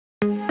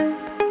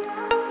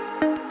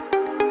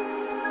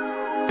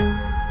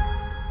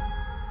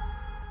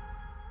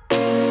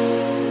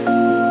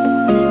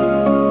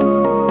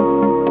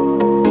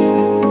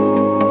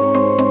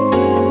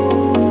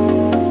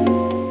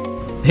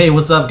Hey,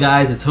 what's up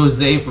guys? It's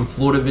Jose from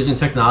Florida Vision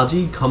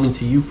Technology coming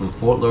to you from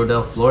Fort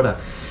Lauderdale, Florida.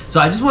 So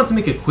I just want to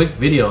make a quick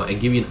video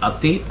and give you an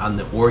update on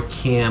the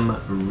OrCam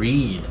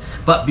Read.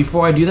 But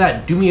before I do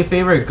that, do me a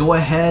favor, go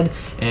ahead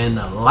and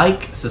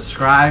like,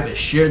 subscribe, and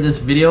share this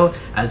video.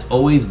 As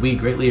always, we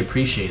greatly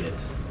appreciate it.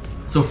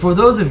 So for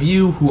those of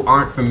you who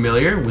aren't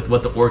familiar with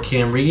what the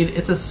OrCam Read,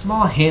 it's a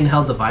small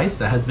handheld device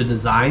that has been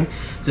designed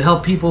to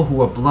help people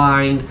who are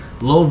blind,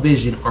 low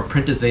vision, or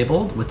print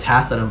disabled with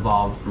tasks that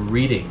involve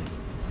reading.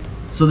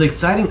 So the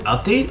exciting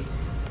update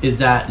is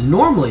that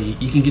normally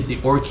you can get the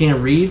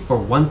OrCam Read for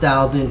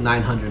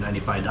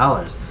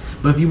 $1,995.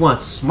 But if you want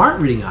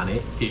smart reading on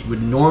it, it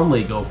would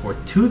normally go for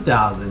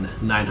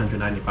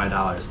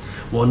 $2,995.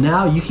 Well,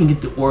 now you can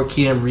get the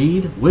OrCam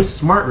Read with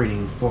smart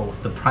reading for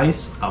the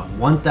price of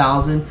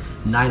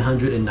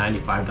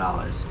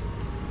 $1,995.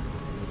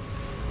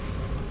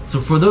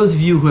 So for those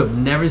of you who have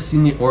never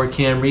seen the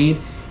OrCam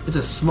Read, it's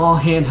a small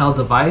handheld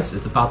device.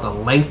 It's about the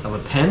length of a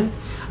pen.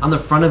 On the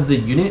front of the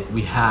unit,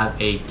 we have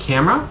a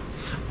camera.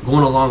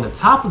 Going along the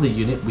top of the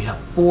unit, we have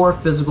 4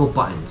 physical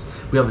buttons.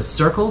 We have a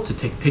circle to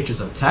take pictures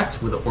of text,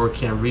 where the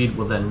OrCam Read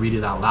will then read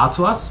it out loud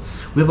to us.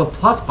 We have a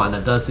plus button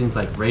that does things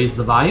like raise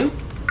the volume.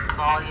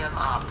 Volume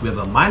up. We have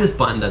a minus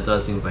button that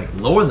does things like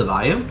lower the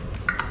volume.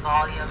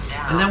 Volume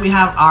down. And then we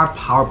have our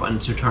power button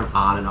to turn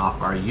on and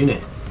off our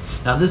unit.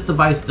 Now this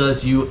device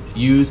does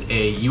use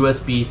a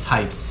USB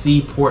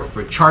Type-C port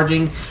for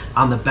charging.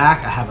 On the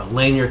back I have a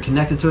lanyard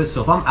connected to it,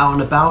 so if I'm out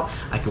and about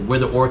I can wear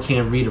the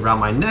OrCam Read around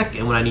my neck,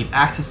 and when I need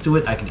access to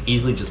it I can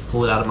easily just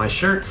pull it out of my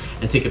shirt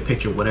and take a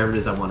picture of whatever it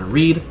is I want to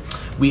read.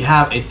 We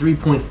have a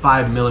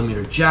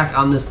 3.5mm jack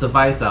on this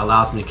device that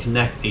allows me to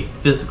connect a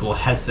physical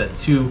headset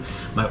to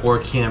my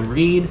OrCam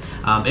Read.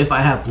 If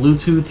I have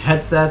Bluetooth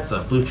headsets,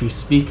 a Bluetooth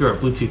speaker, or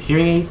Bluetooth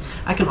hearing aids,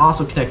 I can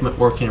also connect my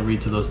OrCam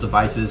Read to those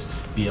devices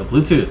via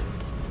Bluetooth.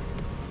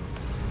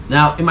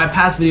 Now, in my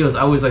past videos,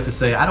 I always like to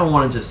say, I don't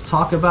want to just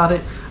talk about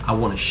it, I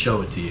want to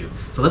show it to you.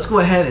 So let's go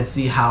ahead and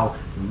see how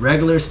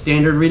regular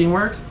standard reading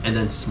works and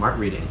then smart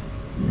reading.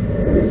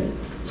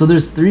 So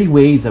there's 3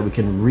 ways that we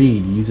can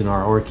read using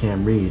our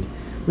OrCam Read.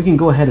 We can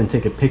go ahead and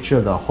take a picture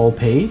of the whole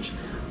page.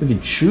 We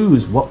can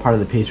choose what part of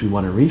the page we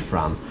want to read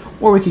from,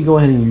 or we can go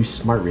ahead and use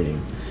smart reading.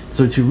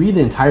 So to read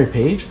the entire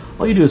page,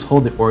 all you do is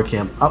hold the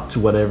OrCam up to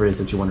whatever it is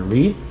that you want to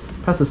read,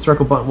 press the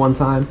circle button one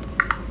time,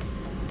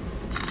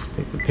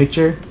 takes a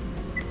picture,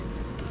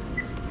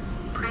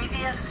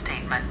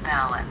 statement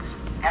balance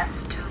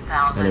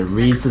S2000, and it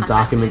reads the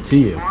document to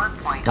you.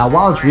 Now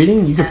while it's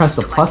reading, you can press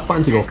the plus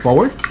button to go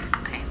forward.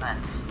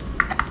 Payments,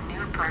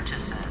 new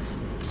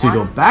purchases. To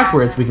go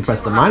backwards, we can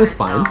press the minus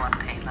button.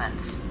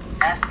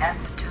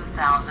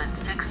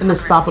 And to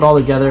stop it all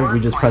together, we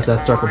just press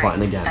that circle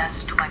button again.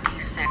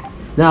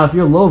 Now if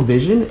you're low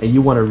vision and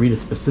you want to read a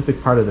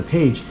specific part of the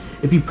page,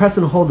 if you press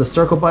and hold the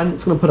circle button,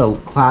 it's going to put a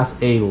Class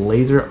A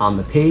laser on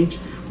the page.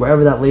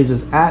 Wherever that laser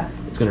is at,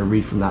 it's going to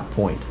read from that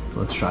point. So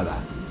let's try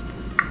that.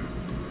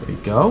 There you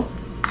go.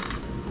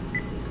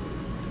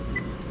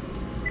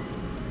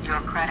 Your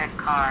credit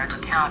card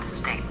account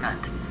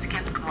statement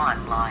skipped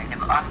 1 line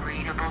of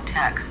unreadable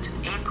text.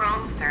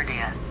 April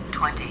 30th,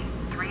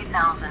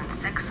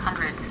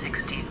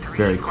 3,663.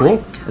 Very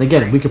cool. And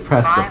again, we could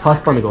press the plus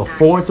button to go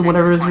forward to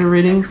whatever it is we're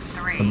reading,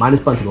 the minus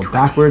button to go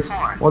backwards,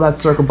 or that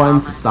circle button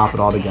to stop it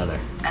all together.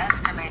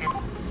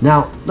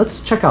 Now,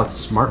 let's check out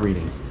smart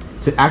reading.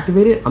 To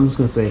activate it, I'm just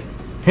going to say,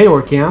 hey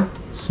OrCam,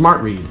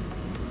 smart read.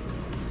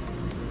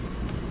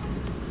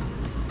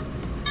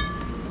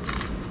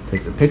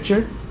 Takes a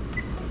picture.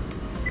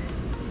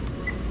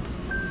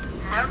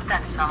 Note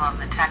that some of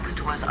the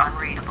text was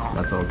unreadable.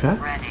 That's okay.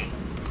 Ready.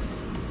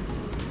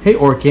 Hey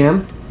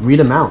OrCam, read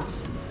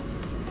amounts.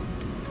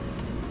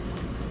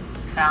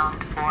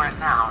 Found 4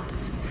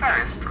 amounts.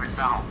 First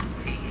result,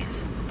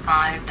 fees.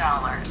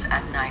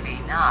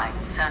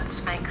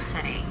 $5.99 Bank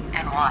City,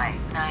 NY,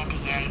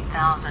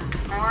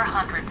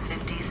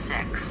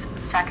 98,456.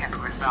 Second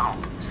result,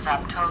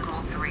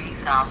 subtotal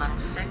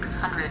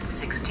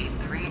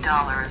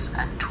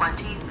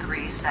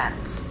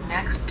 $3,663.23.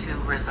 Next 2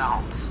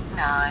 results,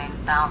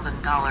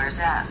 $9,000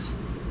 S.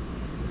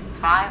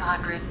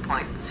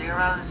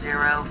 500.00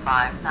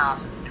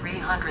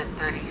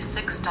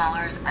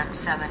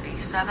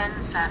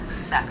 $5,336.77.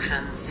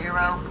 Section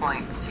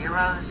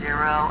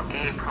 0.00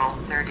 April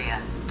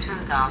 30th,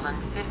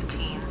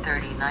 2015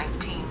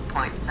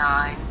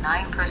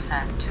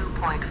 3019.99%,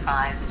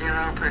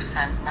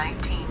 2.50%,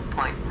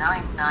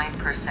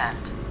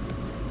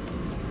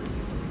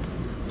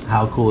 19.99%.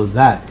 How cool is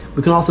that?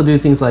 We can also do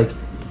things like,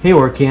 hey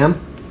OrCam,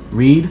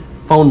 read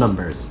phone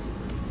numbers.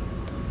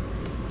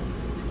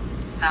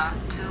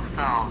 Found 2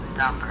 phone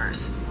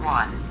numbers,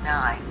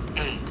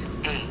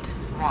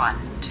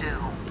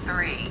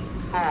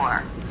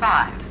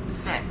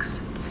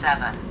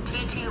 19881234567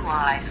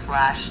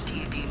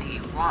 TTY/TDD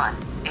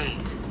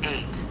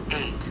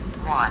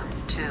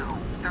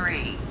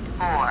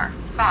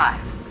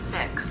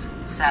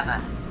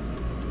 18881234567.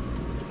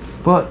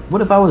 But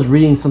what if I was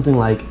reading something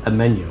like a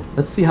menu?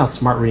 Let's see how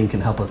smart reading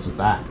can help us with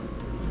that.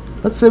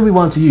 Let's say we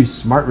want to use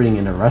smart reading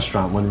in a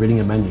restaurant when reading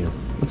a menu.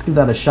 Let's give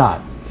that a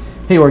shot.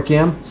 Hey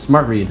OrCam,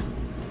 Smart Read.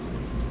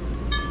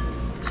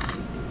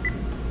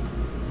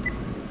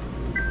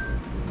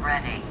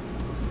 Ready.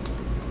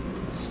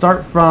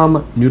 Start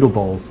from noodle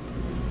bowls.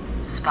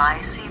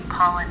 Spicy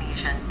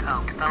Polynesian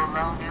poke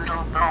bolo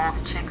noodle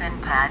bowls chicken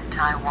pad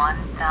Thai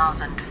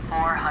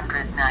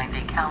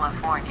 1490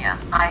 California.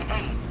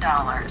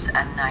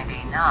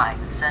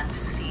 $8.99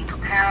 seat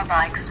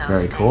Parabixo Very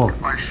steak cool.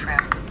 or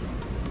shrimp.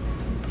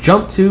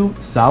 Jump to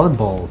salad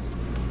bowls.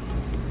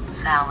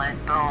 Salad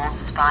bowls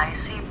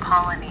spicy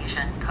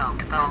Polynesian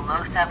poke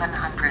bolo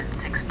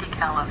 760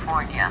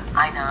 California.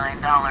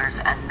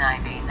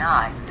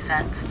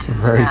 $9.99 to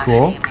Very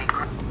cool. sashimi.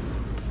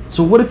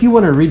 So what if you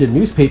want to read a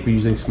newspaper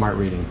using smart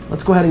reading?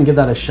 Let's go ahead and give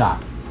that a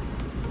shot.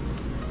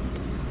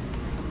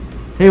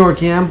 Hey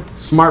OrCam,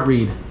 Smart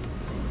Read.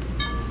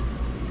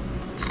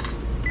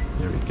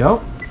 There we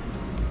go.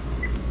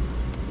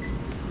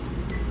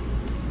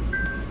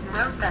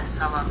 Note that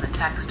some of the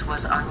text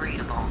was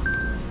unreadable.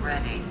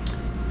 Ready.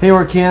 Hey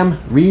OrCam,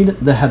 read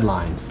the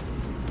headlines.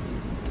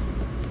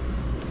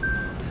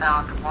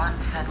 Found one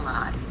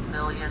headline.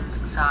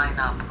 Millions sign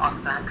up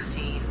on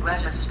vaccine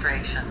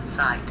registration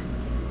site.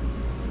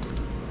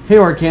 Hey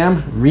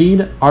OrCam,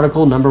 read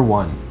article number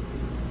 1.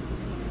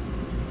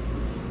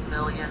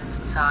 Millions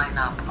sign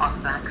up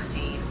on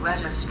vaccine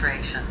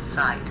registration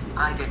site.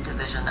 IDA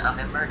Division of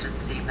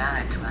Emergency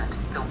Management.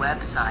 The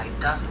website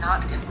does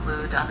not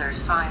include other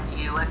Sign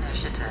You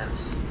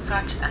initiatives,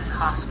 such as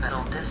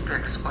hospital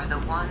districts or the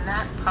one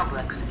that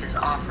Publix is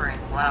offering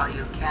while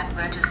you can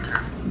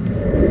register.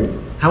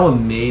 How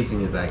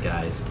amazing is that,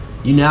 guys?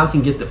 You now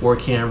can get the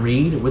OrCam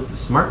Read with the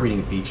smart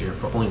reading feature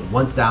for only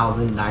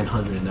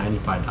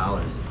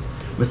 $1,995.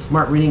 With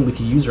smart reading, we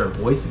can use our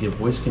voice to give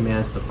voice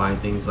commands to find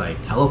things like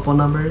telephone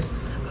numbers,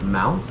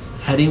 amounts,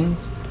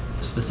 headings,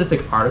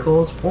 specific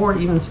articles, or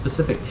even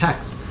specific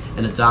text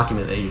in a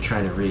document that you're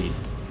trying to read.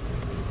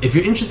 If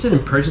you're interested in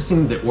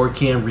purchasing the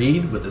OrCam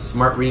Read with the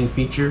smart reading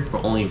feature for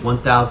only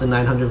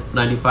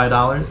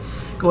 $1,995,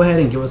 go ahead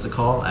and give us a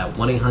call at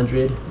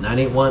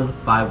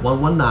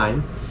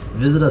 1-800-981-5119.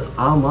 Visit us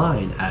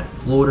online at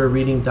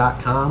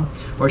floridareading.com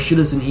or shoot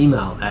us an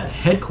email at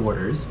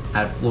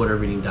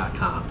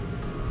headquarters@floridareading.com.